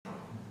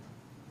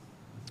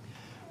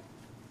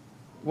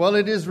Well,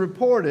 it is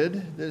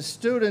reported that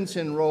students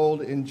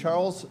enrolled in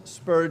Charles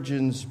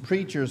Spurgeon's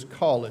Preacher's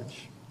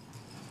College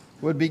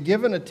would be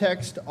given a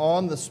text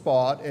on the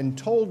spot and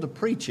told to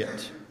preach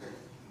it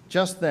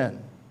just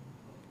then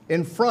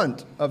in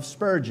front of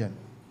Spurgeon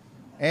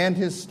and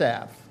his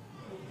staff.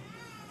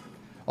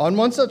 On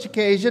one such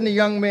occasion, a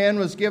young man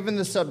was given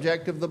the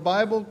subject of the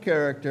Bible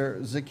character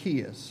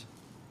Zacchaeus.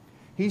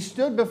 He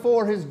stood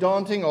before his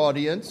daunting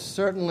audience,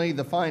 certainly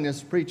the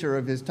finest preacher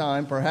of his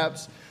time,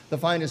 perhaps the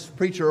finest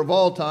preacher of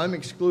all time,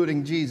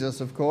 excluding Jesus,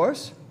 of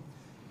course,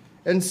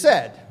 and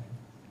said,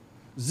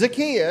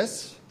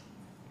 "Zacchaeus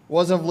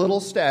was of little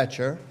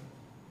stature,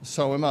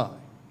 so am I.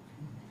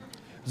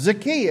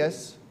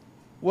 Zacchaeus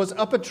was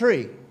up a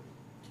tree,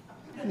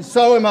 and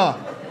so am I.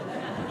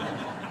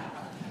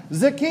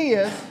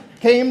 Zacchaeus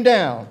came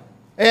down,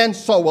 and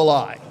so will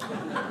I."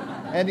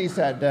 And he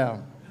sat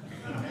down.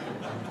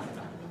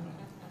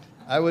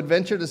 I would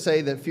venture to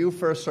say that few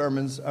first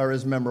sermons are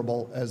as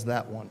memorable as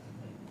that one.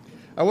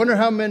 I wonder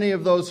how many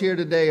of those here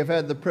today have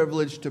had the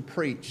privilege to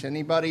preach.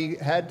 Anybody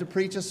had to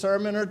preach a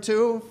sermon or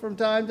two from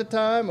time to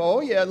time? Oh,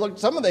 yeah, look,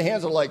 some of the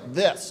hands are like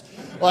this.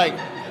 Like,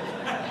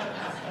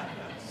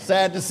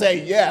 sad to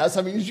say yes.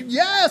 I mean,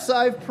 yes,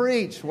 I've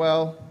preached.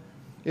 Well,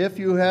 if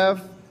you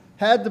have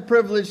had the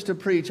privilege to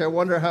preach, I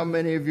wonder how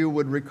many of you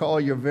would recall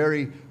your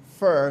very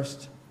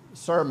first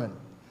sermon.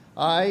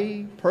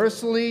 I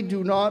personally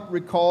do not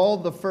recall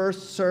the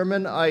first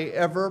sermon I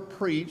ever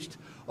preached,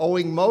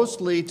 owing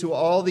mostly to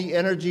all the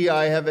energy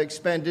I have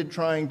expended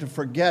trying to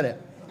forget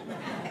it.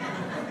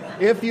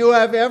 If you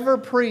have ever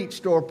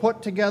preached or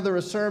put together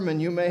a sermon,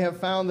 you may have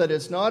found that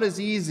it's not as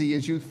easy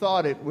as you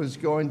thought it was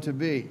going to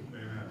be.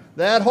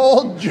 That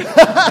whole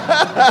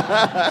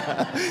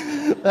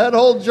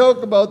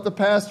joke about the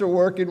pastor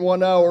working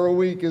 1 hour a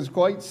week is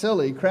quite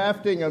silly.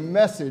 Crafting a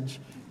message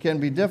can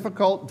be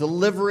difficult.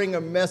 Delivering a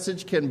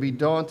message can be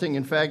daunting.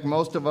 In fact,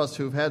 most of us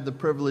who've had the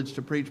privilege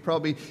to preach,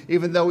 probably,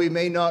 even though we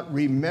may not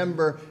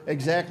remember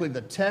exactly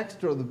the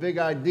text or the big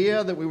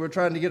idea that we were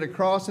trying to get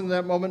across in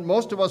that moment,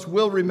 most of us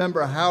will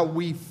remember how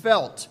we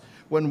felt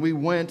when we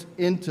went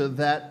into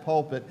that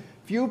pulpit.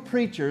 Few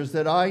preachers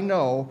that I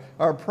know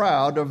are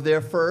proud of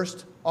their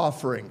first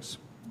offerings.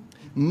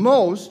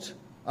 Most,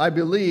 I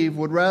believe,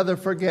 would rather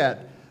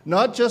forget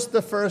not just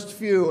the first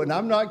few, and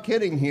I'm not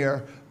kidding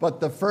here, but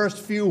the first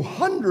few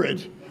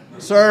hundred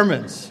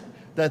sermons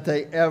that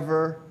they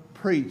ever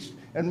preached.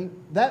 And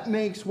that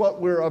makes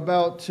what we're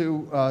about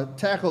to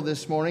tackle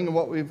this morning and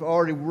what we've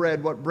already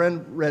read, what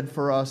Brent read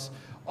for us,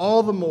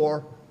 all the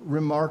more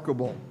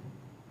remarkable.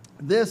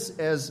 This,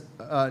 as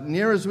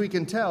near as we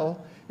can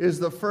tell, is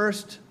the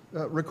first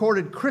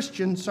recorded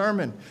Christian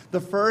sermon,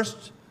 the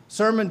first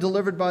sermon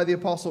delivered by the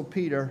Apostle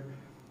Peter.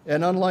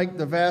 And unlike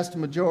the vast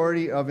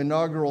majority of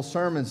inaugural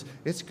sermons,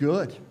 it's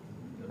good.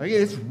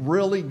 It's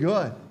really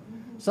good.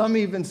 Some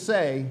even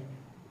say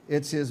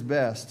it's his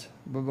best.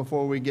 But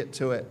before we get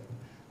to it,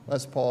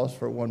 let's pause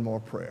for one more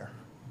prayer.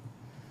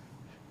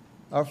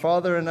 Our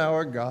Father and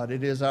our God,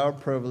 it is our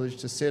privilege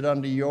to sit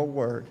under your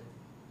word.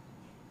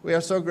 We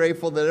are so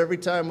grateful that every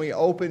time we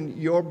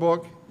open your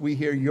book, we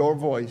hear your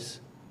voice.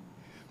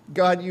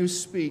 God, you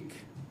speak.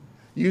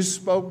 You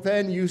spoke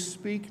then, you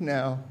speak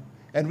now.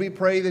 And we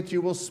pray that you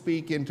will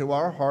speak into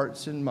our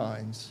hearts and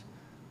minds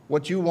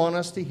what you want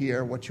us to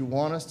hear, what you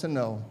want us to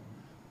know,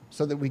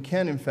 so that we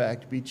can, in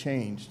fact, be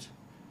changed,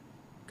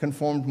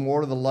 conformed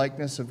more to the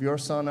likeness of your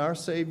Son, our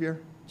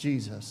Savior,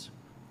 Jesus,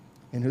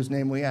 in whose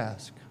name we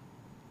ask.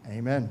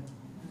 Amen.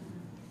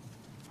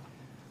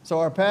 So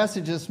our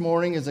passage this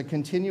morning is a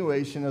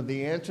continuation of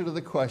the answer to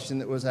the question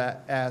that was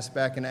asked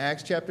back in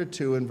Acts chapter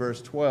 2 and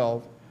verse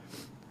 12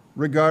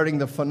 regarding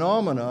the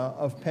phenomena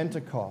of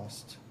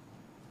Pentecost,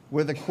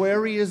 where the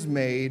query is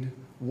made,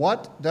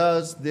 what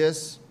does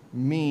this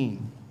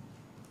mean?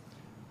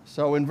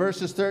 So in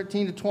verses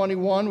 13 to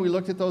 21, we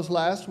looked at those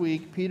last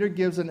week, Peter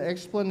gives an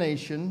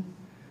explanation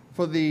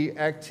for the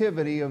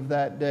activity of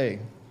that day.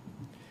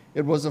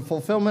 It was a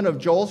fulfillment of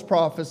Joel's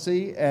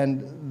prophecy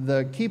and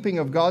the keeping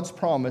of God's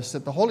promise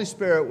that the Holy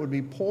Spirit would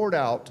be poured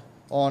out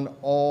on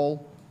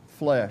all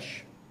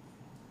flesh.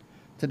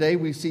 Today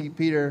we see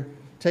Peter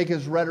take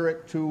his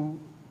rhetoric to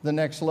the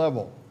next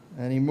level,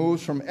 and he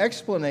moves from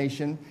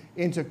explanation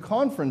into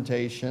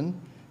confrontation,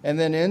 and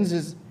then ends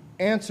his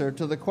answer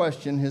to the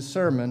question, his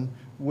sermon,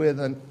 with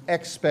an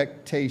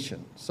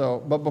expectation.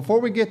 But before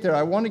we get there,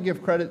 I want to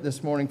give credit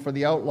this morning for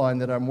the outline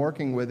that I'm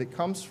working with. It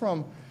comes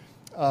from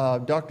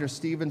Dr.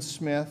 Stephen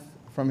Smith,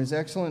 from his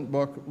excellent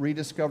book,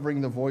 Rediscovering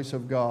the Voice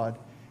of God.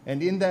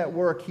 And in that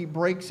work, he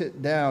breaks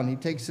it down. He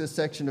takes this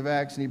section of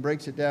Acts and he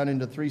breaks it down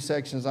into 3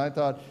 sections. I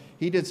thought,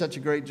 he did such a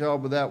great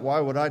job with that.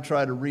 Why would I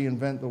try to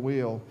reinvent the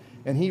wheel?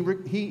 And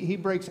he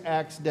breaks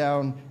Acts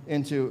down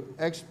into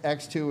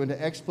Acts 2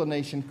 into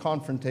explanation,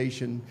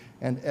 confrontation,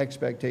 and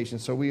expectation.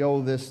 So we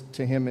owe this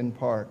to him in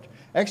part.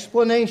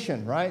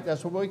 Explanation, right?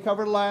 That's what we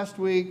covered last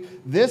week.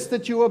 This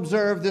that you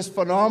observe, this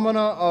phenomena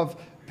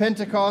of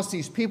Pentecost,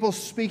 these people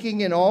speaking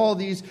in all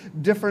these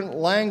different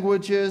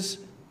languages,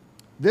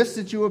 this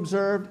that you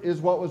observed is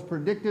what was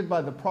predicted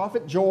by the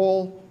prophet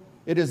Joel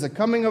It is the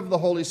coming of the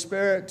Holy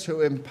Spirit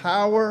to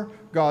empower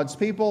God's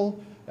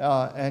people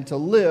and to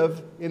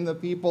live in the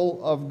people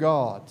of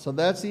God. So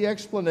that's the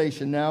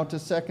explanation. Now to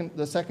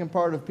the second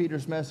part of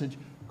Peter's message,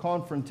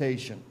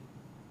 confrontation.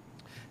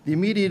 The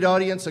immediate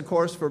audience, of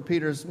course, for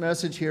Peter's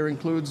message here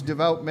includes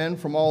devout men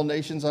from all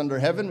nations under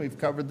heaven. We've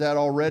covered that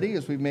already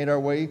as we've made our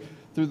way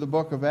through the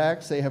book of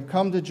Acts. They have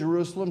come to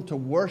Jerusalem to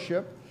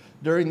worship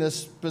during this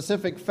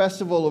specific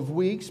festival of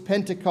weeks,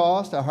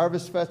 Pentecost, a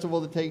harvest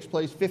festival that takes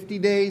place 50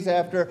 days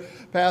after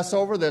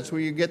Passover. That's where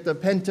you get the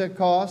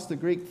Pentecost, the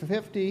Greek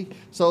 50.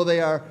 So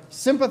they are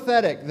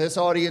sympathetic. This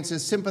audience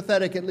is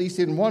sympathetic, at least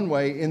in one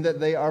way, in that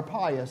they are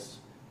pious,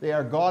 they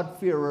are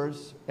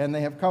God-fearers, and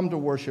they have come to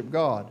worship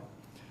God.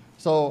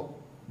 So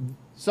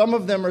some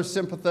of them are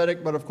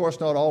sympathetic, but of course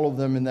not all of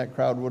them in that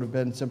crowd would have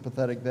been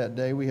sympathetic that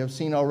day. We have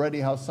seen already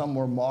how some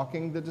were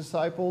mocking the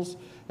disciples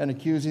and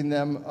accusing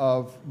them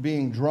of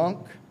being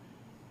drunk.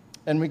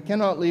 And we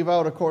cannot leave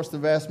out, of course, the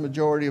vast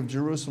majority of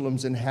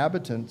Jerusalem's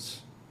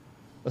inhabitants,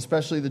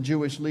 especially the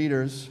Jewish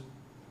leaders,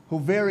 who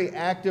very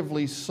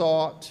actively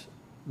sought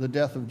the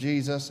death of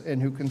Jesus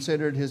and who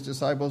considered his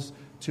disciples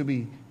to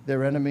be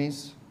their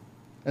enemies.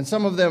 And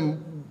some of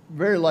them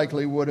very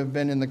likely would have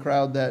been in the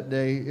crowd that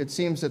day. It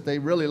seems that they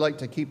really liked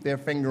to keep their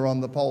finger on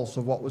the pulse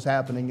of what was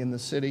happening in the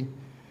city.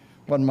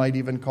 One might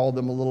even call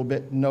them a little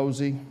bit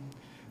nosy.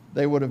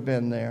 They would have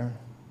been there.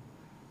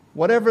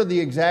 Whatever the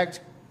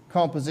exact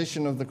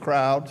composition of the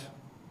crowd,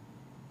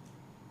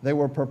 they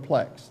were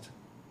perplexed.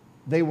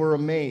 They were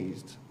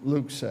amazed,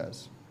 Luke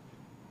says.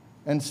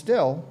 And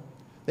still,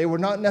 they were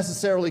not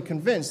necessarily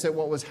convinced that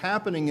what was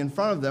happening in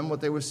front of them,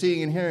 what they were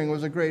seeing and hearing,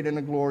 was a great and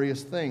a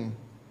glorious thing.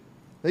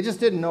 They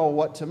just didn't know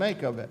what to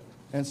make of it.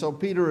 And so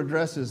Peter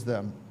addresses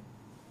them.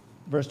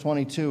 Verse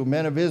 22,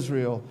 men of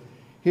Israel,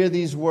 hear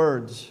these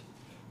words.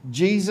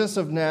 Jesus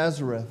of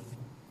Nazareth,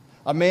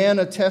 a man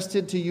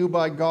attested to you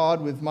by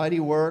God with mighty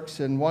works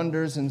and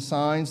wonders and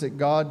signs that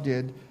God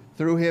did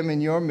through him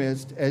in your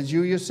midst, as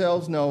you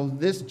yourselves know,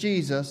 this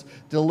Jesus,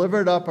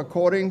 delivered up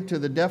according to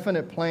the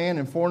definite plan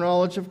and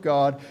foreknowledge of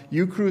God,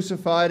 you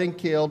crucified and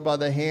killed by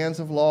the hands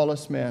of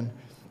lawless men.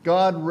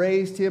 God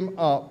raised him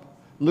up,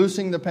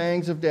 loosing the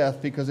pangs of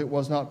death, because it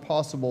was not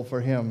possible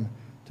for him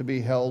to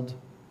be held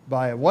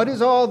by it. What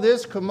is all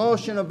this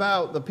commotion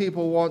about? The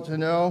people want to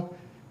know.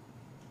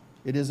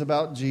 It is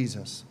about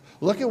Jesus.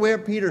 Look at where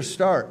Peter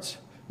starts.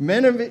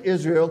 Men of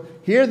Israel,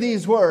 hear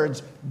these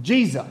words,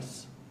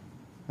 Jesus.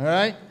 All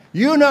right?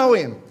 You know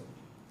him.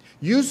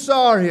 You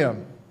saw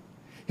him.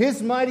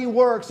 His mighty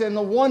works and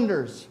the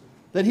wonders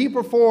that he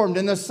performed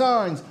and the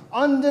signs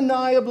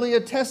undeniably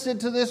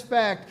attested to this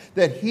fact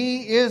that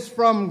he is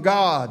from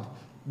God.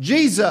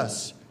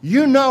 Jesus,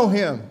 you know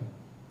him.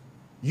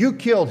 You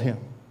killed him.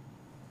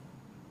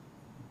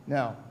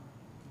 Now,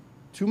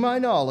 to my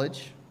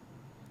knowledge,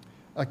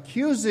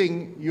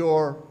 accusing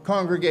your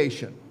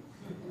congregation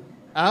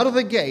out of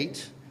the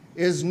gate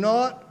is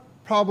not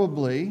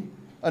probably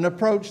an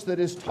approach that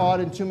is taught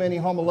in too many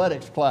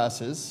homiletics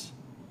classes.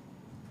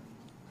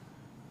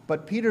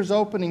 But Peter's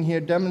opening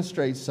here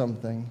demonstrates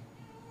something.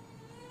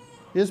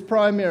 His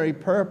primary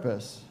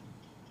purpose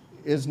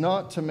is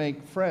not to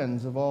make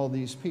friends of all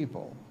these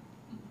people.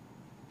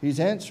 He's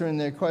answering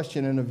their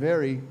question in a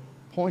very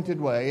pointed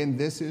way, and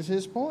this is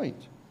his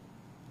point.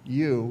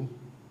 You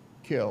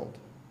killed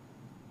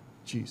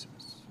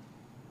Jesus.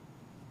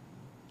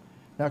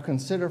 Now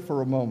consider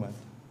for a moment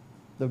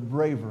the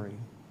bravery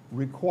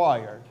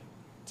required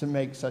to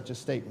make such a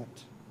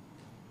statement.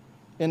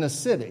 In a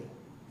city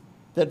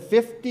that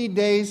 50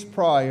 days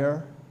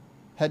prior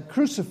had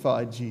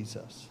crucified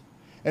Jesus,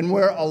 and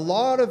where a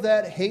lot of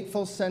that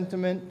hateful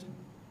sentiment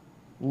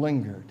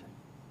lingered.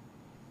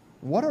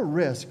 What a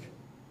risk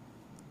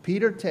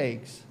Peter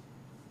takes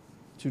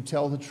to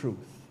tell the truth.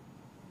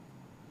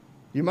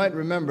 You might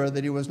remember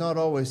that he was not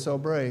always so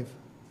brave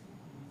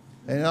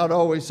and not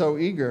always so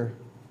eager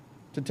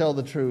to tell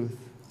the truth.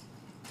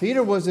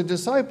 Peter was a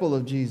disciple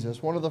of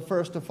Jesus, one of the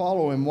first to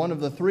follow him, one of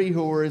the three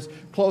who were his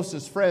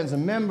closest friends, a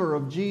member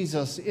of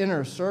Jesus'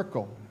 inner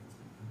circle.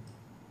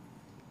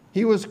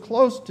 He was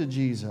close to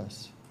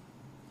Jesus.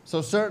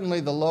 So certainly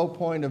the low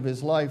point of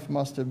his life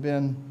must have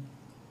been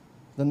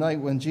the night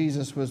when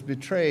Jesus was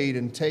betrayed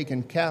and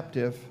taken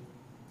captive.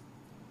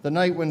 The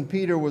night when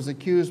Peter was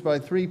accused by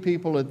three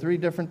people at three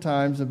different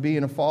times of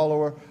being a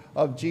follower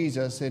of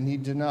Jesus, and he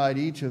denied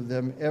each of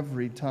them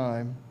every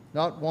time.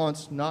 Not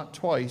once, not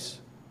twice,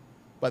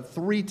 but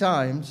three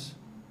times.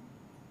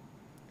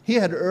 He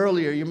had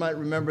earlier, you might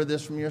remember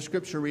this from your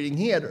scripture reading,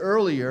 he had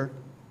earlier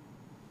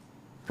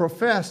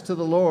professed to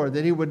the Lord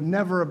that he would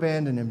never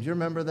abandon him. Do you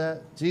remember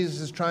that? Jesus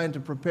is trying to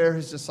prepare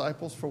his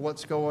disciples for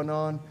what's going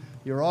on.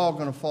 You're all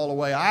going to fall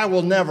away. I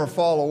will never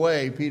fall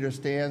away, Peter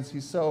stands.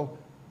 He's so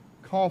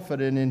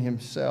confident in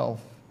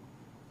himself.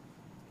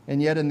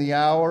 And yet in the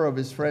hour of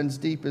his friend's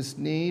deepest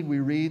need, we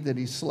read that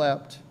he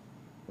slept.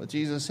 But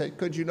Jesus said,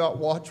 could you not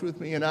watch with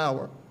me an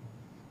hour?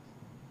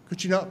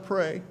 Could you not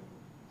pray?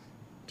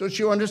 Don't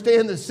you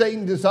understand that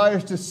Satan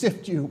desires to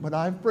sift you? But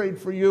I've prayed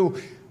for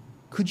you.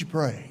 Could you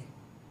pray?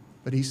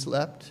 But he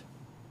slept.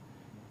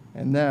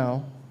 And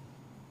now,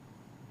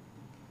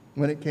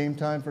 when it came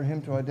time for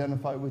him to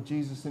identify with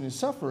Jesus in his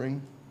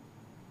suffering,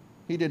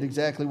 he did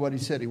exactly what he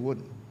said he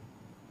wouldn't.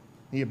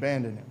 He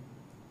abandoned him.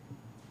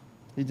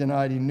 He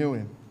denied he knew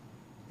him.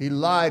 He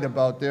lied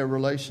about their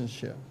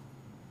relationship.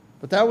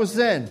 But that was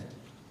then,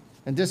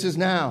 and this is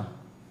now.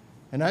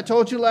 And I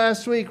told you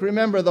last week,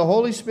 remember, the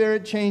Holy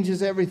Spirit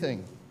changes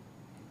everything.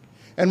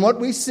 And what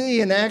we see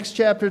in Acts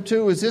chapter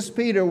 2 is this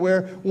Peter,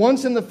 where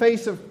once in the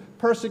face of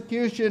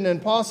persecution and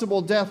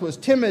possible death was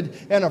timid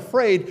and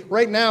afraid,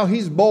 right now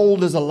he's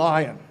bold as a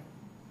lion.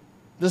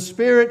 The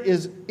Spirit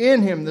is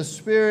in him. The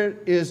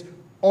Spirit is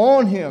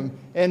on him.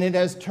 And it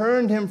has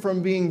turned him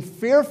from being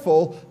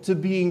fearful to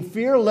being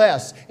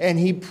fearless. And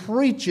he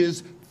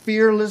preaches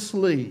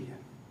fearlessly.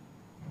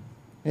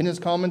 In his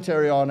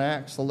commentary on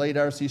Acts, the late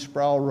R.C.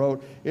 Sproul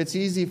wrote, "It's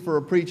easy for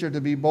a preacher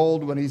to be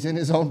bold when he's in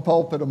his own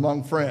pulpit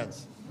among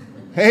friends."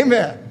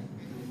 Amen.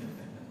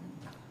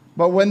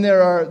 But when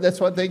that's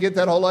what they get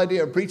that whole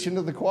idea of preaching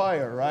to the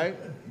choir, right?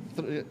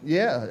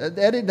 Yeah,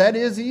 that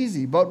is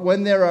easy. But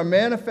when there are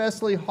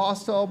manifestly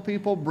hostile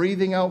people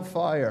breathing out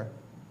fire,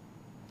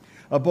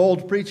 a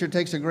bold preacher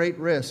takes a great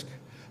risk.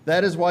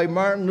 That is why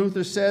Martin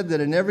Luther said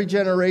that in every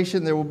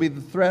generation there will be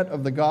the threat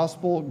of the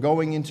gospel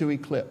going into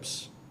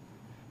eclipse.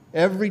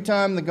 Every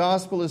time the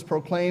gospel is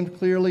proclaimed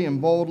clearly and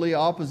boldly,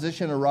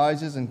 opposition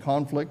arises and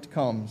conflict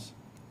comes.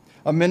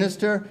 A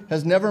minister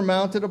has never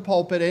mounted a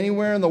pulpit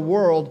anywhere in the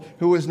world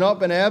who has not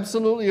been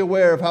absolutely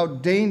aware of how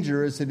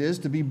dangerous it is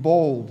to be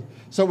bold.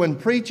 So when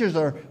preachers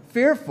are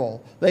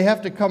fearful, they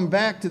have to come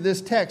back to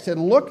this text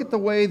and look at the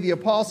way the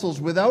apostles,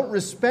 without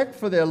respect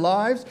for their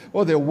lives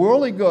or their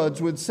worldly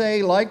goods, would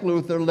say, like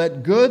Luther,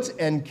 "Let goods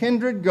and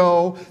kindred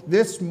go,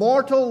 this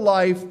mortal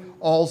life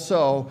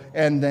also,"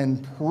 and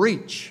then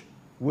preach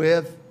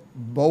with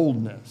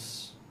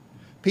boldness.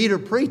 Peter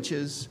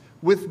preaches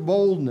with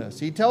boldness.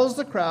 He tells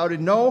the crowd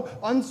in no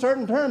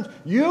uncertain terms,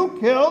 "You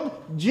killed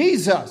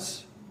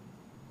Jesus,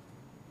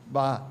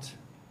 but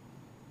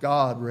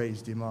God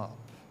raised him up."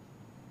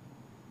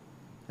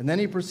 And then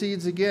he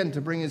proceeds again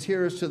to bring his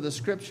hearers to the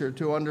Scripture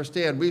to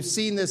understand. We've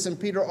seen this in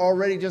Peter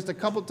already just a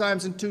couple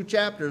times in 2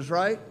 chapters,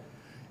 right?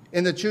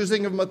 In the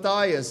choosing of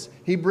Matthias,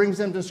 he brings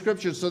them to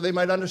Scripture so they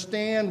might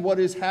understand what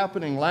is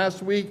happening.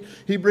 Last week,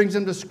 he brings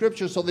them to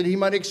Scripture so that he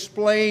might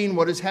explain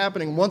what is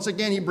happening. Once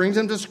again, he brings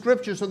them to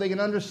Scripture so they can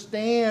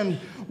understand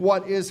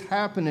what is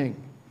happening.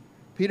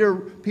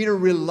 Peter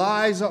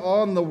relies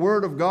on the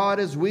Word of God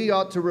as we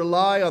ought to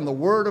rely on the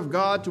Word of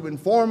God to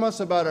inform us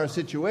about our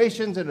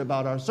situations and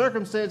about our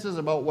circumstances,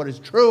 about what is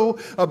true,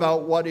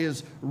 about what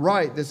is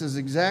right. This is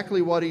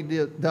exactly what he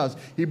does.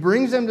 He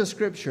brings them to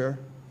Scripture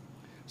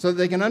so that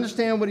they can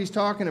understand what he's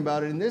talking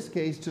about, and in this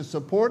case, to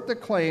support the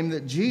claim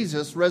that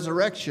Jesus'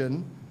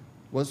 resurrection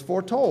was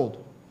foretold.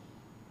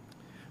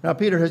 Now,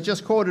 Peter has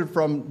just quoted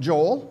from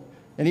Joel,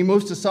 and he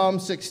moves to Psalm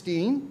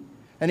 16,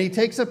 and he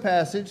takes a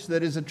passage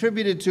that is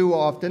attributed to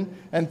often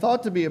and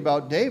thought to be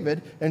about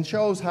David and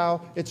shows how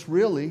it's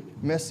really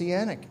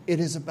messianic. It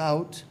is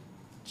about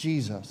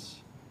Jesus.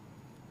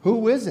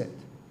 Who is it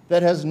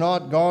that has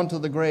not gone to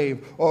the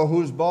grave, or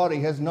whose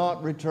body has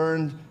not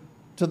returned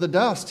to the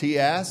dust, he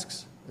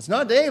asks. It's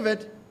not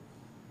David.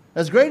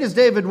 As great as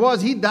David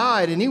was, he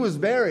died and he was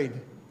buried.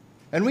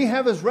 And we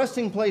have his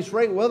resting place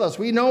right with us.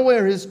 We know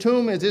where his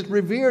tomb is. It's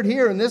revered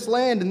here in this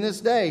land in this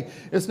day.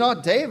 It's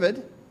not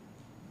David.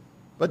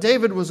 But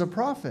David was a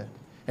prophet.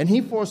 And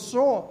he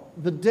foresaw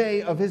the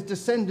day of his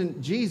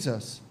descendant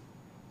Jesus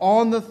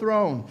on the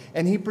throne.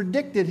 And he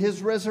predicted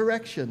his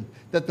resurrection,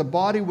 that the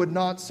body would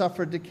not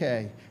suffer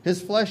decay.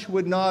 His flesh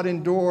would not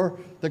endure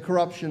the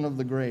corruption of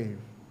the grave.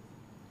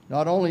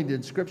 Not only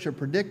did Scripture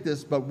predict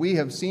this, but we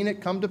have seen it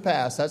come to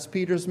pass. That's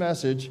Peter's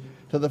message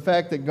to the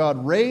fact that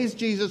God raised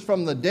Jesus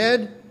from the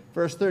dead.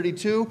 Verse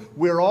 32,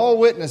 we're all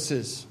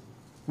witnesses.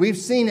 We've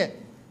seen it.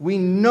 We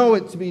know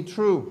it to be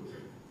true.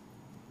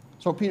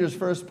 So Peter's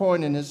first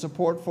point in his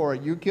support for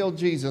it, you killed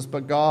Jesus,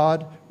 but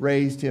God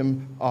raised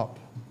him up.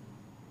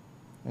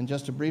 In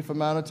just a brief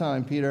amount of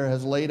time, Peter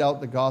has laid out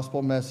the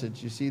gospel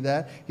message. You see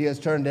that? He has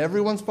turned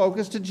everyone's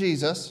focus to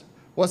Jesus.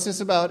 What's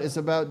this about? It's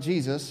about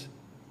Jesus.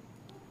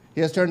 He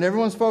has turned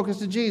everyone's focus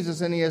to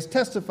Jesus, and he has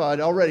testified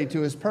already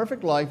to his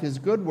perfect life, his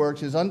good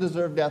works, his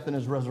undeserved death, and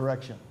his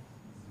resurrection.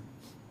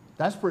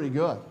 That's pretty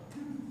good.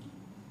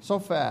 So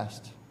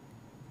fast.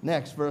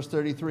 Next, verse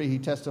 33, he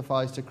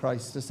testifies to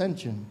Christ's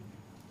ascension,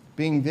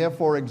 being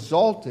therefore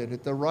exalted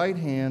at the right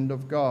hand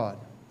of God.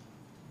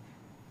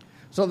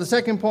 So the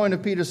second point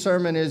of Peter's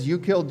sermon is, you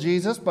killed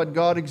Jesus, but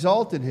God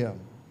exalted him.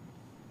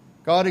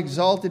 God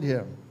exalted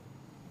him.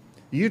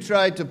 You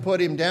tried to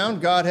put him down,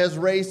 God has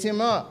raised him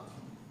up.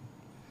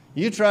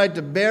 You tried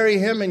to bury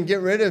him and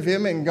get rid of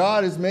him, and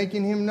God is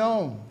making him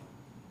known.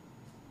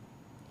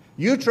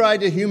 You tried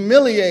to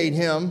humiliate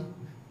him,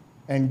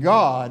 and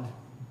God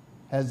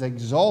has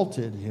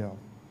exalted him.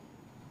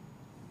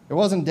 It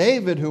wasn't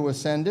David who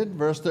ascended.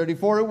 Verse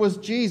 34, it was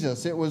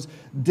Jesus. It was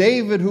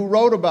David who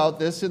wrote about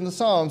this in the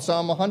Psalm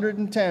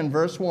 110,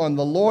 verse 1.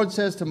 The Lord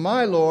says to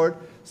my Lord,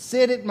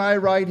 sit at my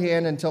right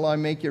hand until I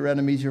make your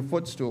enemies your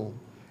footstool.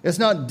 It's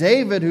not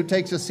David who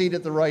takes a seat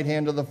at the right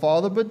hand of the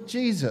Father, but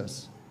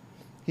Jesus.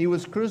 He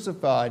was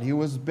crucified, he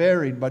was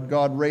buried, but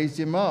God raised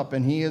him up,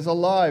 and he is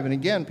alive. And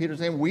again, Peter's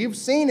saying, we've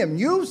seen him,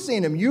 you've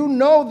seen him, you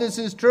know this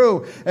is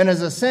true, and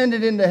has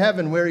ascended into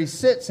heaven, where he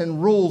sits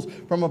and rules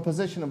from a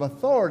position of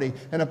authority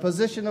and a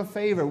position of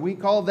favor. We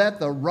call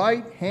that the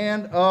right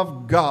hand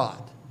of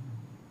God.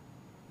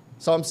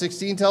 Psalm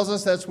 16 tells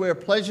us that's where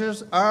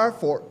pleasures are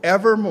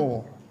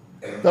forevermore.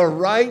 The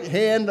right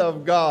hand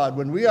of God,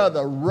 when we are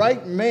the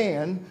right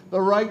man,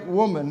 the right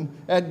woman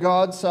at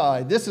God's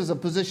side. This is a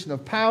position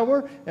of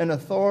power and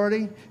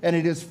authority, and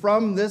it is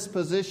from this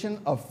position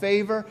of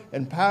favor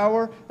and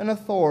power and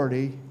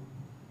authority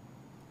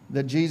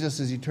that Jesus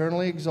is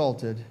eternally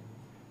exalted,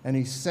 and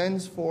he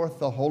sends forth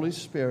the Holy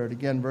Spirit.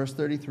 Again, verse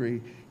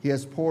 33, he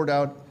has poured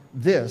out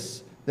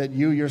this that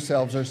you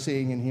yourselves are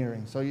seeing and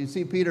hearing. So you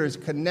see, Peter is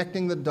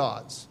connecting the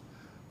dots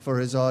for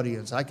his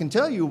audience. I can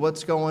tell you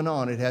what's going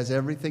on. It has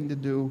everything to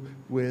do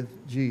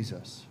with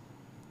Jesus.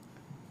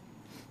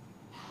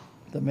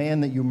 The man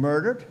that you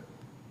murdered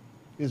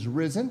is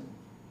risen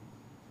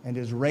and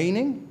is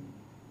reigning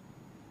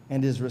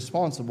and is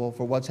responsible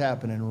for what's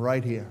happening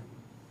right here,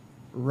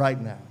 right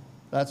now.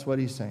 That's what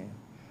he's saying.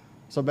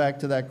 So back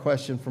to that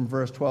question from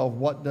verse 12.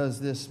 What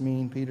does this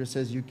mean? Peter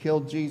says, you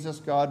killed Jesus,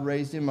 God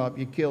raised him up.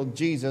 You killed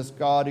Jesus,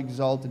 God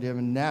exalted him.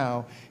 And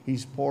now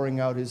he's pouring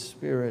out his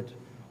Spirit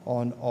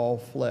on all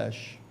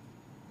flesh.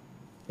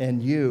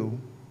 And you,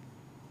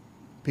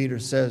 Peter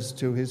says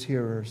to his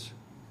hearers,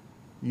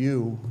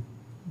 you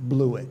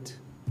blew it.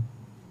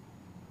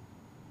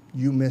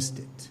 You missed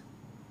it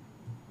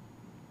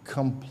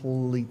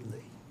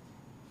completely.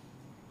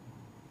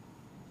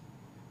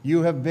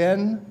 You have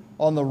been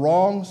on the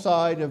wrong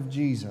side of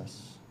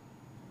Jesus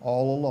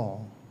all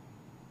along,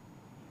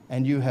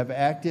 and you have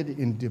acted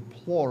in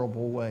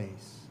deplorable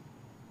ways.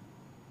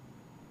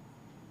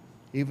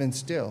 Even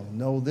still,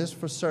 know this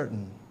for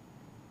certain: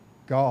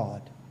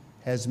 God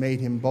has made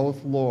him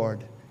both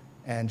Lord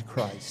and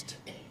Christ.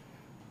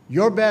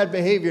 Your bad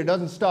behavior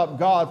doesn't stop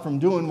God from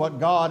doing what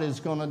God is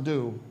going to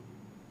do.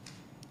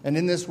 And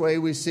in this way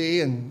we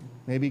see, and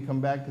maybe come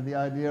back to the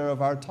idea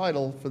of our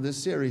title for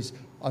this series,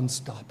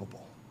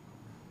 unstoppable.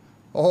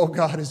 Oh,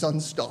 God is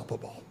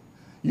unstoppable.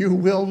 You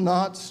will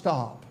not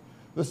stop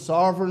the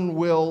sovereign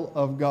will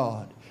of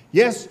God.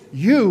 Yes,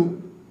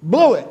 you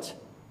blew it.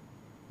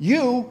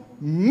 You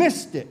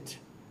missed it.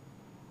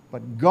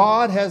 But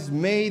God has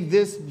made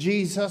this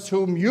Jesus,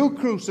 whom you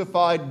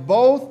crucified,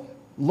 both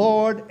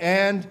Lord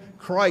and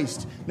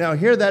Christ. Now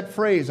hear that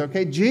phrase,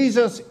 okay?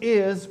 Jesus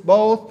is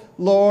both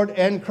Lord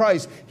and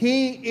Christ.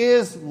 He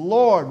is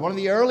Lord. One of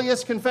the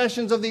earliest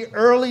confessions of the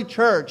early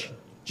church.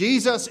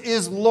 Jesus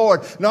is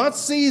Lord. Not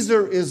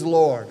Caesar is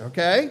Lord,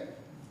 okay?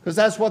 Because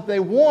that's what they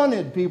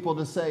wanted people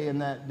to say in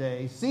that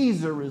day.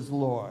 Caesar is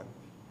Lord.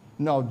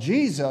 No,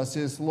 Jesus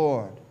is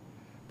Lord.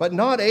 But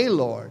not a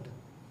Lord.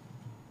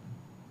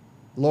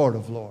 Lord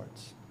of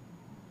Lords.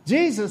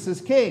 Jesus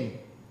is King,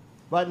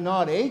 but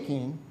not a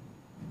king.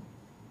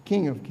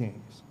 King of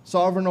kings.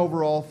 Sovereign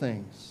over all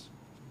things.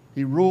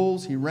 He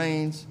rules, he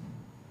reigns.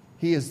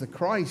 He is the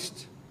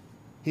Christ.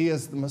 He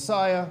is the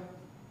Messiah.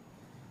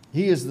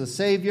 He is the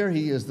Savior.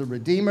 He is the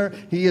Redeemer.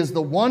 He is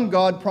the one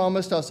God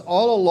promised us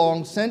all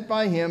along, sent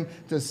by him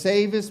to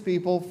save his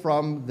people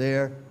from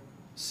their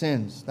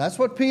sins. That's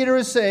what Peter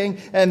is saying,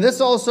 and this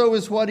also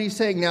is what he's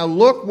saying. Now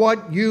look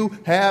what you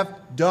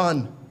have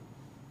done.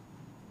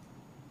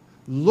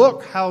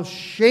 Look how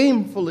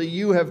shamefully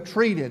you have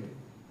treated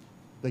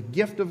the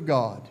gift of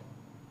God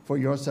for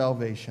your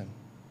salvation.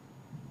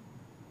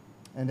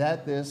 And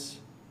at this,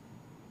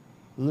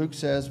 Luke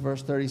says,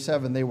 verse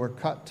 37, they were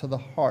cut to the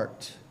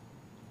heart.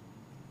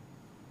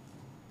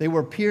 They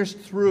were pierced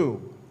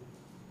through.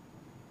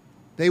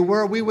 They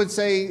were, we would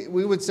say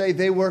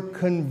they were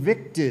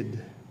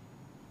convicted.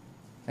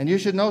 And you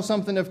should know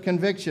something of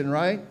conviction,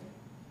 right?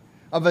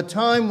 Of a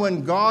time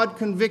when God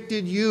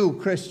convicted you,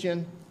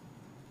 Christian.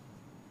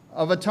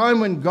 Of a time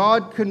when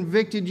God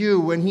convicted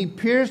you, when he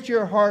pierced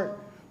your heart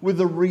with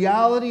the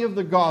reality of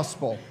the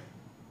gospel.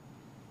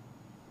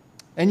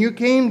 And you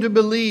came to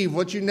believe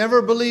what you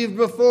never believed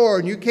before.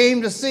 And you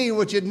came to see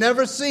what you'd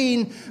never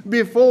seen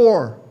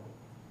before.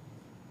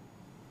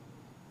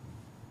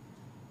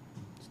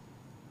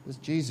 This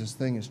Jesus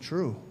thing is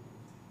true.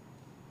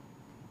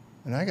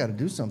 And I got to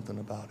do something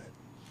about it.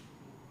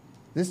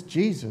 This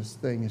Jesus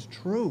thing is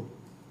true.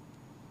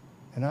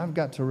 And I've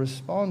got to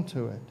respond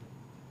to it.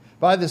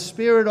 By the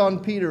Spirit on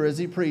Peter as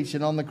he preached,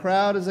 and on the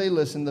crowd as they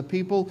listened, the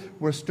people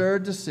were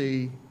stirred to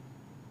see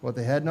what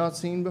they had not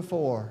seen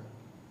before.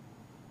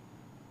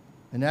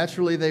 And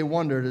naturally they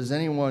wondered, as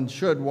anyone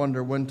should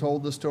wonder when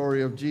told the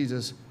story of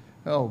Jesus,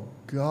 oh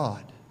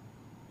God,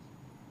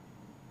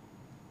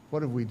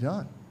 what have we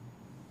done?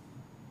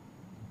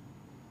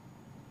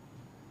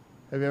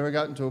 Have you ever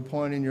gotten to a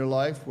point in your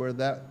life where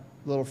that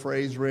little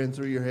phrase ran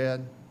through your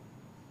head?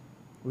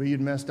 Where you'd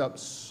messed up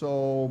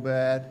so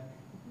bad?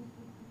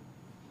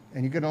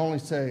 And you can only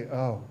say,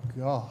 oh,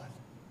 God,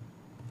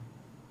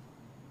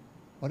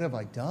 what have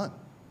I done?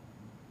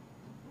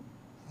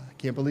 I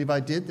can't believe I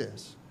did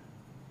this.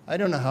 I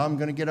don't know how I'm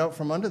going to get out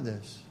from under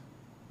this.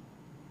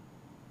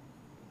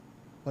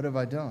 What have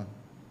I done?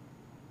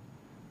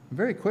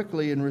 Very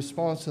quickly, in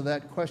response to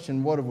that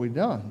question, what have we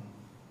done?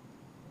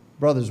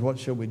 Brothers, what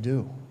shall we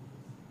do?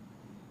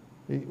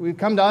 We've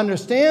come to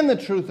understand the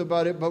truth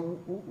about it, but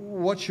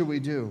what should we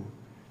do?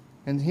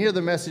 And here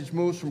the message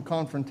moves from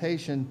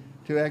confrontation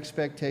to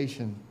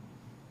expectation.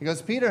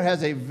 Because Peter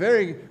has a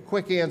very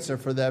quick answer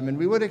for them, and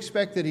we would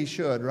expect that he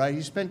should, right?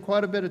 He spent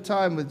quite a bit of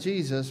time with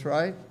Jesus,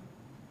 right?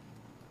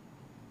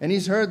 And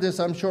he's heard this,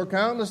 I'm sure,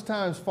 countless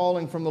times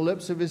falling from the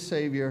lips of his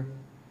Savior.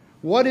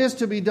 What is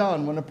to be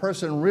done when a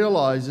person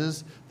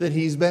realizes that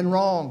he's been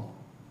wrong?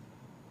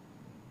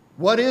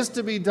 What is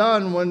to be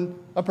done when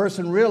a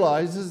person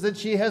realizes that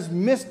she has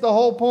missed the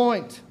whole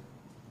point?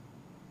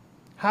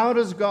 How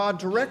does God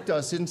direct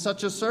us in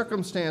such a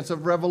circumstance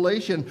of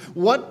revelation?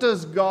 What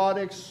does God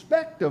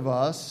expect of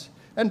us?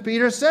 And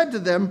Peter said to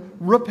them,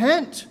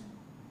 repent.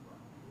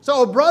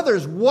 So,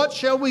 brothers, what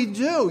shall we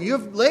do?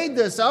 You've laid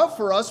this out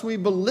for us. We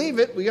believe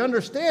it. We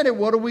understand it.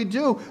 What do we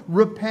do?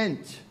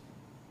 Repent.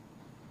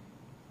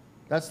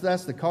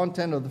 That's the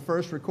content of the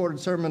first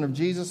recorded sermon of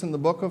Jesus in the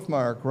book of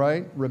Mark,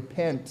 right?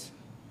 Repent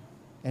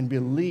and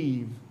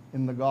believe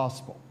in the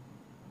gospel.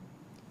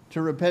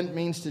 To repent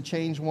means to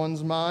change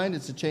one's mind.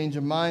 It's a change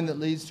of mind that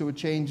leads to a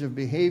change of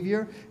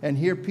behavior. And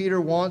here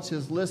Peter wants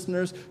his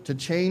listeners to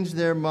change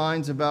their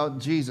minds about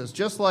Jesus.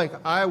 Just like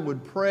I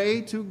would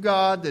pray to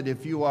God that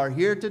if you are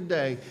here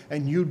today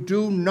and you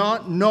do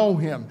not know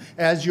him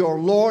as your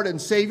Lord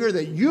and Savior,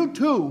 that you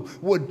too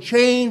would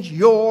change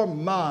your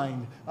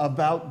mind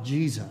about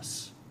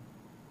Jesus.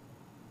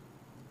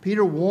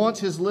 Peter wants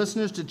his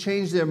listeners to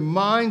change their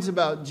minds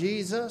about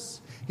Jesus.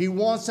 He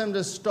wants them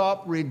to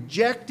stop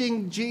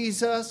rejecting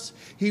Jesus.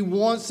 He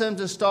wants them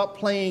to stop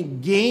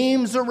playing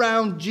games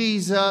around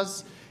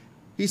Jesus.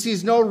 He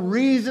sees no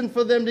reason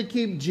for them to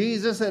keep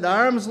Jesus at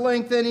arm's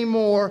length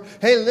anymore.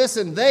 Hey,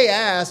 listen, they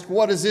asked,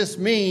 what does this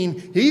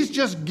mean? He's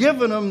just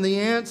given them the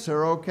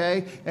answer,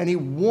 okay? And he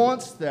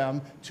wants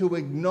them to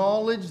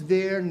acknowledge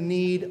their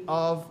need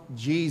of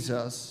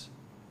Jesus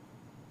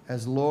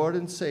as Lord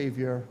and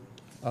Savior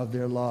of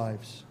their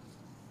lives.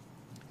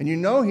 And you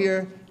know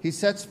here, he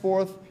sets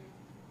forth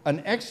an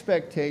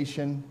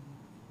expectation,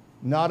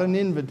 not an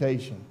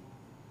invitation.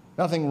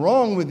 Nothing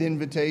wrong with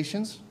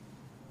invitations.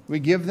 We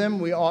give them,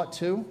 we ought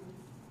to.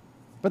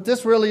 But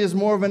this really is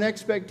more of an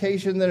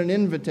expectation than an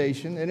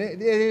invitation. And it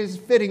is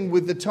fitting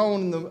with the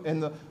tone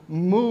and the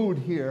mood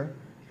here.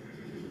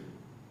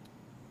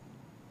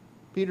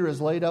 Peter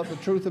has laid out the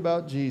truth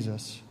about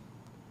Jesus.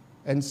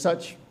 And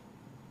such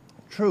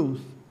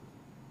truth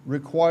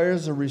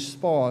requires a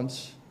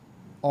response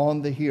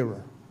on the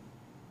hearer.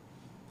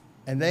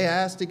 And they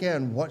asked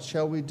again, what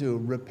shall we do?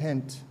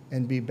 Repent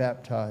and be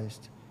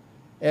baptized,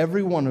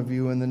 every one of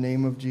you, in the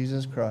name of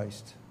Jesus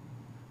Christ,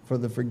 for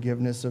the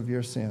forgiveness of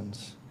your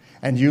sins,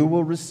 and you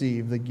will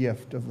receive the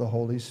gift of the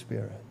Holy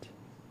Spirit.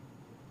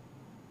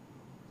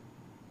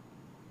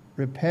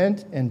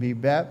 Repent and be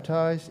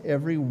baptized,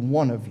 every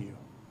one of you.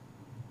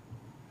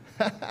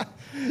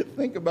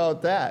 Think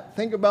about that.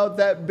 Think about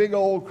that big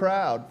old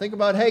crowd. Think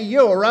about, hey,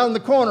 you around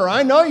the corner,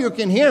 I know you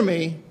can hear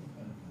me.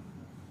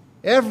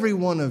 Every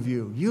one of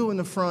you. You in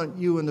the front,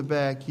 you in the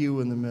back,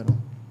 you in the middle.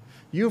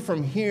 You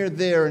from here,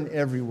 there, and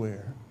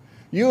everywhere.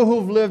 You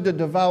who've lived a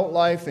devout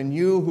life and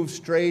you who've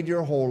strayed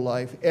your whole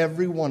life.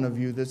 Every one of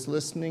you that's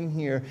listening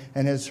here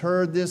and has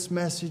heard this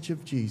message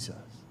of Jesus.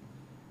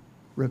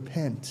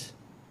 Repent.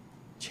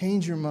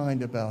 Change your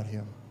mind about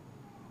him.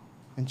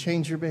 And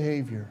change your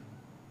behavior.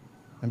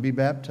 And be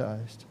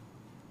baptized.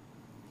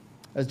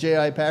 As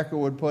J.I. Packer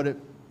would put it,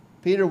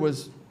 Peter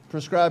was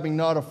prescribing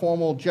not a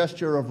formal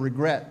gesture of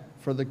regret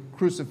for the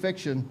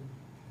crucifixion,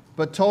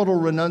 but total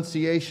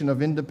renunciation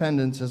of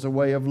independence as a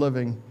way of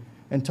living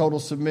and total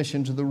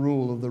submission to the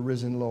rule of the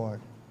risen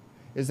Lord.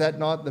 Is that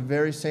not the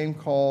very same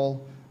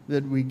call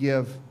that we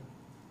give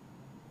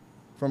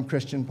from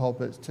Christian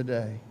pulpits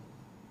today?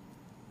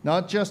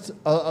 Not just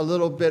a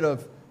little bit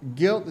of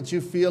guilt that you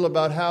feel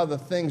about how the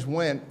things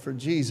went for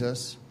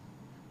Jesus,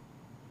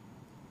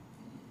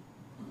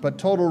 but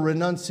total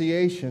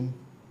renunciation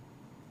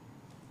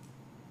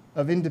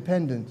of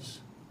independence,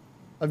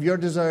 of your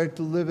desire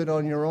to live it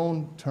on your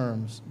own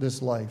terms,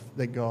 this life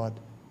that God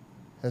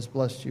has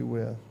blessed you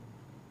with.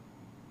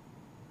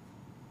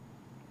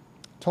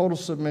 Total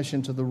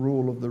submission to the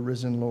rule of the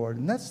risen Lord.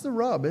 And that's the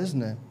rub,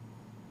 isn't it?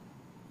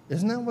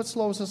 Isn't that what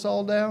slows us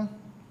all down?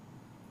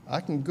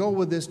 I can go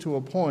with this to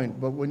a point,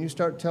 but when you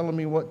start telling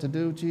me what to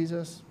do,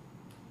 Jesus,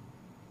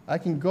 I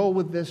can go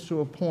with this to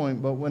a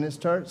point, but when it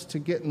starts to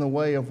get in the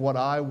way of what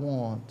I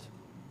want,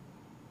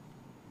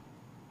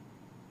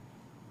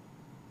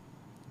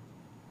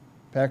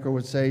 Packer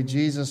would say,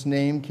 Jesus'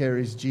 name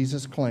carries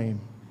Jesus' claim.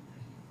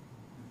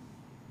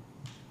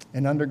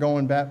 And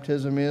undergoing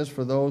baptism is,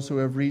 for those who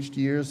have reached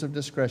years of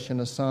discretion,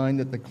 a sign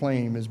that the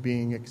claim is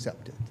being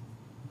accepted.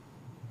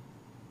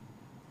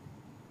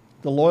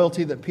 The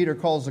loyalty that Peter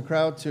calls the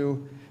crowd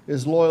to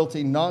is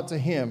loyalty not to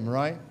him,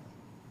 right?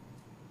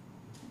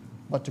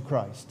 But to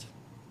Christ.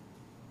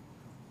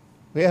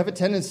 We have a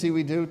tendency,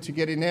 we do, to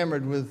get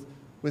enamored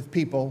with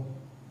people,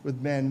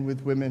 with men,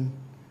 with women,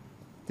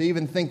 to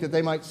even think that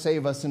they might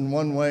save us in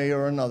one way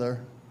or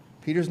another.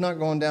 Peter's not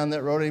going down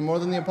that road any more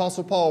than the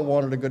Apostle Paul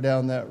wanted to go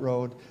down that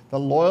road. The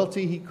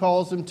loyalty he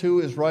calls them to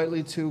is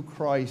rightly to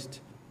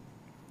Christ.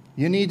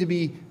 You need to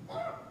be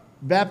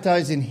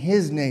baptized in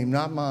His name,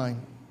 not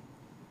mine.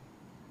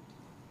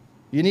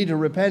 You need to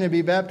repent and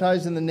be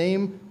baptized in the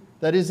name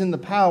that is in the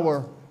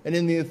power and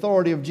in the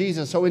authority of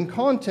Jesus. So in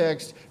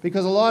context,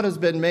 because a lot has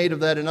been made of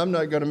that, and I'm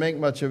not going to make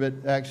much of it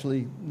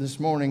actually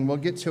this morning. We'll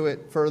get to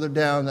it further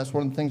down. That's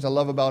one of the things I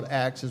love about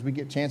Acts, is we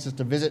get chances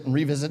to visit and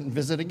revisit and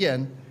visit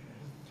again.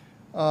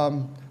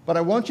 But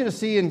I want you to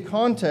see in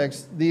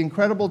context the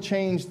incredible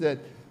change that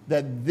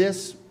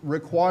this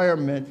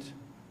requirement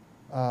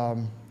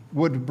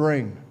would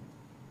bring.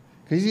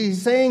 Because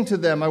he's saying to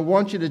them, I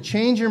want you to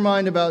change your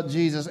mind about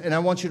Jesus, and I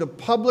want you to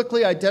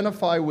publicly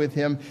identify with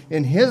Him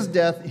in His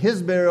death,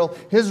 His burial,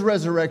 His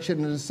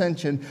resurrection and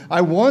ascension.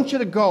 I want you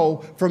to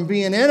go from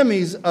being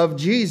enemies of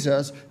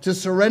Jesus to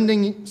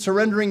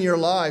surrendering your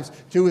lives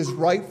to His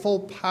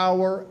rightful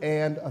power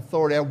and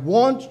authority. I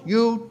want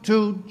you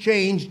to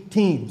change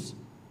teams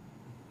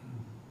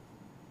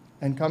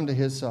and come to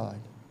His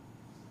side.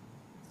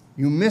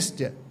 You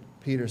missed it,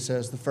 Peter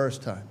says, the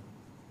first time.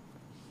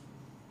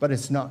 But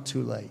it's not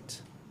too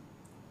late.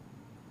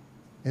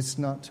 It's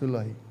not too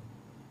late.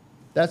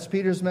 That's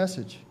Peter's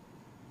message.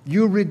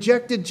 You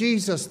rejected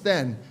Jesus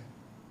then,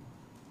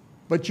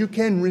 but you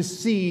can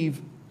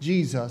receive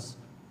Jesus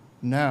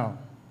now.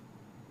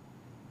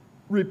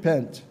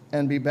 Repent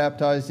and be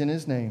baptized in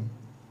His name.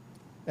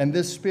 And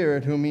this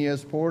Spirit whom He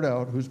has poured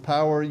out, whose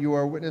power you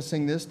are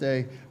witnessing this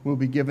day, will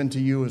be given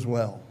to you as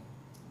well.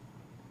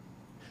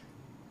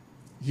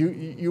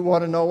 You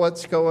want to know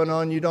what's going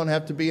on? You don't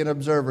have to be an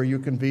observer. You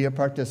can be a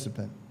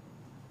participant.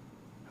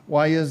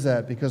 Why is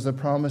that? Because the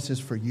promise is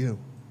for you.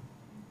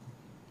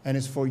 And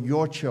it's for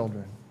your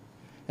children.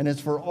 And it's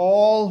for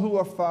all who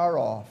are far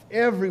off.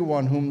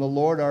 Everyone whom the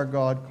Lord our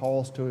God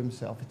calls to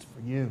Himself. It's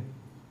for you.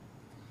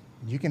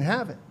 And you can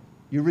have it.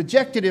 You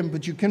rejected Him,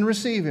 but you can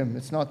receive Him.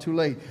 It's not too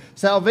late.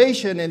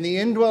 Salvation and the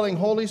indwelling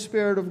Holy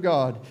Spirit of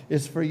God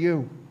is for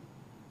you.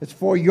 It's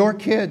for your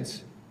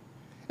kids.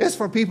 It's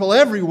for people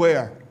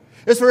everywhere.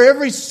 It's for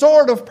every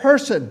sort of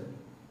person.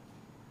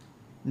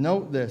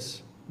 Note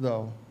this,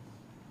 though.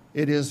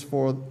 It is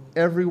for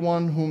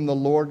everyone whom the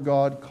Lord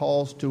God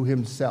calls to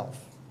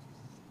Himself.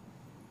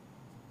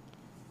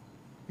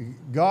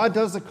 God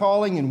does the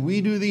calling and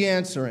we do the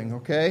answering,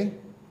 okay?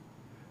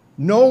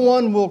 No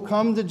one will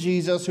come to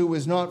Jesus who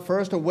is not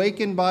first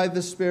awakened by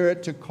the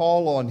Spirit to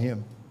call on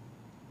Him.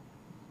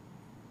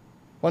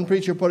 One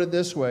preacher put it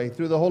this way: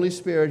 through the Holy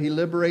Spirit, He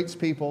liberates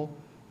people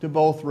to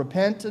both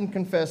repent and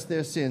confess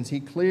their sins. He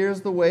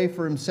clears the way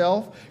for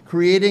Himself,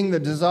 creating the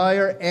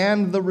desire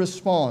and the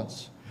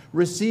response.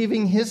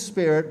 Receiving His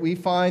Spirit, we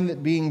find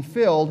that being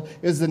filled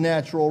is the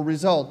natural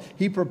result.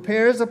 He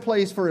prepares a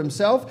place for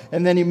Himself,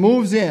 and then He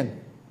moves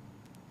in.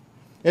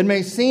 It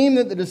may seem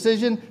that the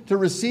decision to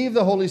receive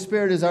the Holy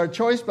Spirit is our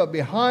choice, but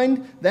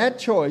behind that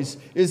choice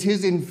is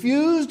His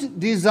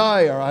infused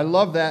desire. I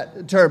love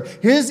that term.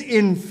 His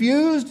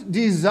infused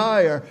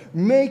desire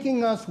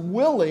making us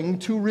willing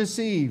to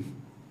receive.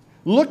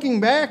 Looking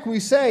back, we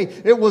say,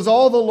 it was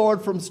all the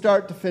Lord from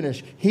start to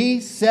finish.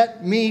 He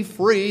set me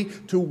free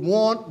to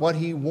want what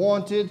He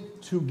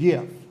wanted to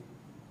give.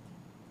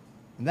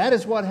 And that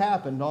is what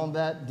happened on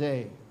that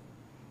day.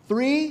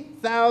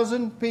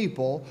 3,000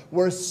 people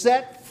were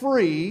set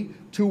free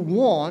to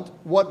want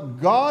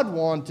what God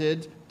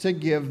wanted to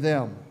give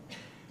them.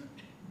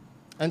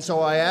 And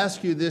so I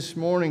ask you this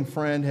morning,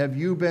 friend, have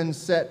you been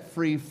set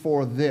free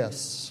for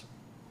this?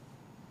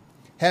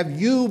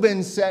 Have you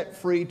been set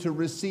free to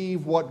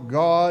receive what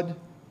God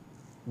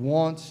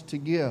wants to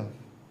give?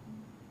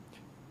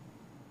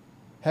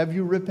 Have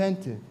you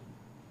repented?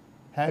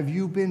 Have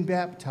you been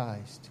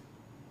baptized?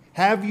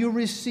 Have you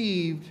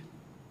received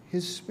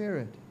His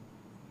Spirit?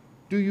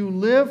 Do you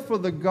live for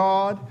the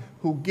God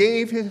who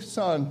gave His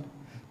Son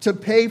to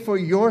pay for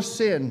your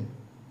sin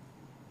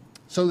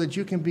so that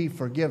you can be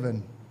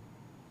forgiven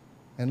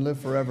and live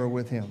forever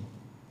with Him?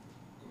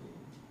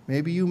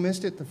 Maybe you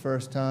missed it the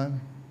first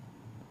time.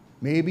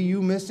 Maybe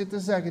you missed it the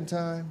second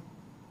time.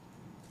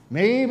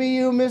 Maybe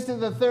you missed it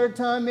the third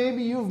time.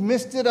 Maybe you've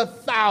missed it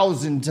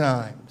 1,000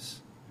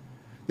 times.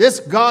 This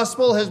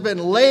gospel has been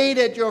laid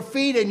at your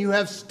feet and you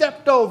have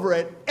stepped over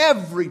it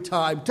every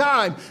time,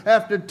 time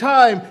after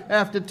time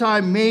after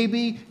time.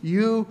 Maybe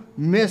you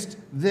missed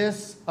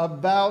this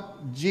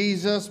about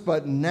Jesus,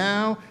 but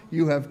now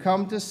you have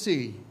come to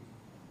see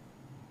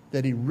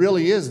that He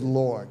really is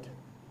Lord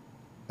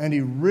and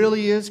He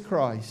really is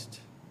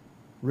Christ,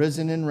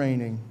 risen and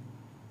reigning.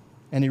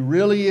 And He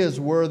really is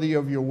worthy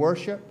of your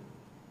worship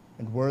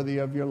and worthy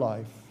of your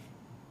life.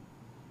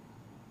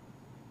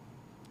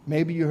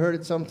 Maybe you heard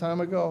it some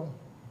time ago.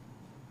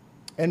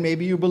 And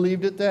maybe you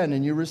believed it then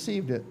and you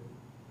received it.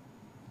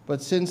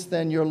 But since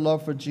then, your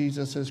love for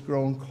Jesus has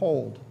grown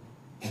cold.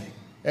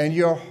 And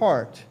your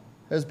heart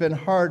has been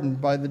hardened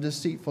by the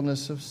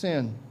deceitfulness of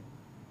sin.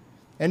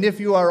 And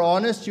if you are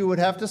honest, you would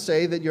have to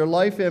say that your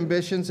life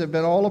ambitions have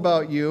been all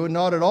about you and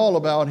not at all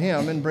about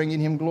Him and bringing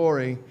Him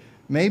glory.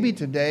 Maybe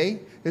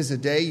today is the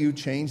day you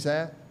change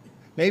that.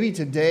 Maybe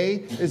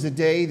today is the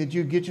day that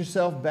you get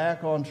yourself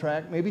back on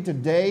track. Maybe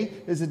today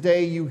is the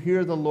day you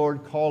hear the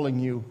Lord calling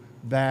you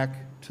back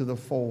to the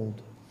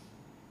fold.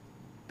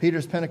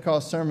 Peter's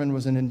Pentecost sermon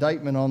was an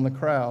indictment on the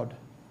crowd,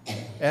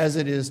 as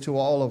it is to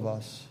all of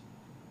us.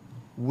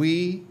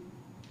 We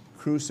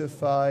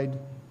crucified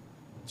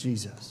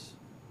Jesus.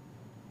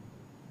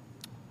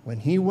 When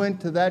He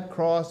went to that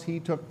cross, He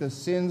took the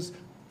sins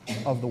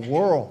of the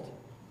world.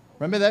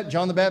 Remember that?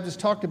 John the Baptist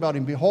talked about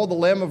Him. Behold, the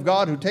Lamb of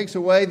God who takes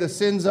away the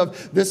sins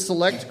of this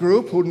select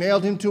group who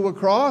nailed Him to a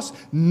cross?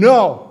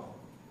 No.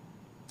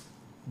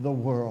 The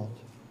world.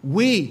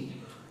 We.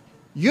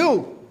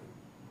 You.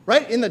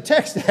 Right? In the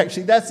text,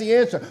 actually, that's the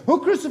answer. Who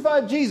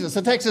crucified Jesus?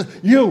 The text says,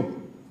 you.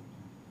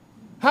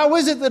 How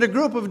is it that a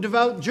group of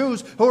devout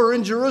Jews who are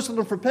in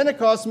Jerusalem for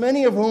Pentecost,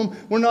 many of whom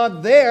were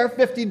not there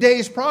 50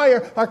 days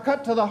prior, are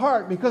cut to the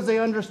heart because they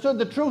understood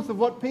the truth of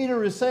what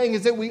Peter is saying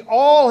is that we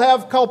all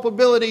have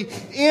culpability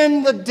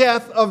in the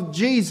death of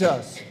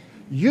Jesus.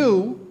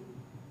 You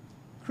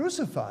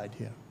crucified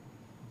Him.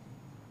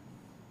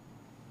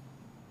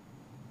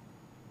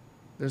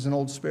 There's an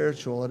old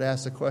spiritual that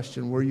asks the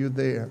question, were you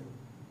there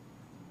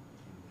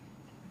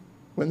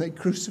when they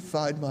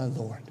crucified my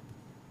Lord?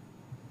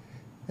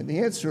 And the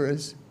answer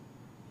is,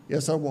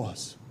 yes, I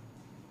was.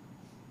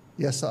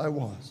 Yes, I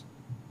was.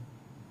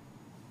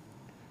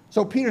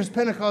 So Peter's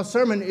Pentecost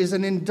sermon is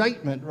an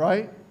indictment,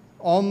 right,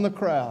 on the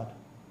crowd,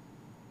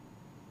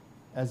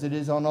 as it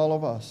is on all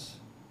of us.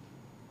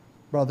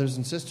 Brothers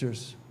and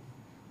sisters,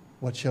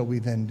 what shall we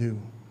then do?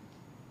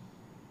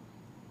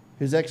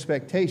 His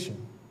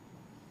expectation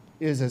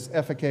is as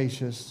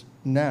efficacious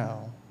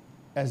now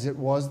as it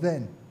was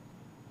then.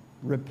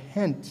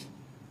 Repent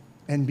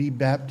and be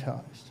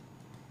baptized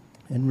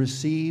and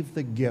receive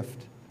the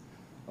gift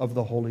of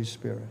the Holy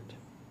Spirit.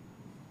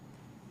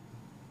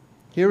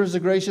 Here is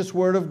the gracious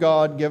word of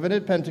God given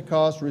at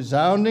Pentecost,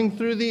 resounding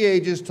through the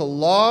ages to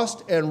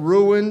lost and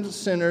ruined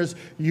sinners.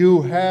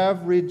 You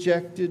have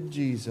rejected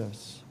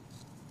Jesus,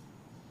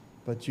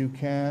 but you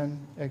can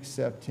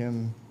accept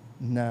Him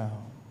now,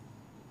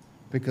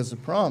 because the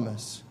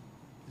promise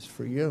is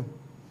for you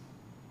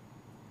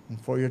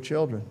and for your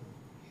children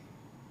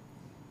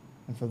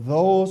and for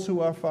those who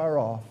are far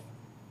off,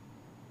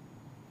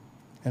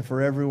 and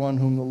for everyone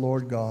whom the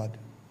Lord God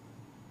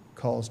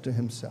calls to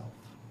Himself.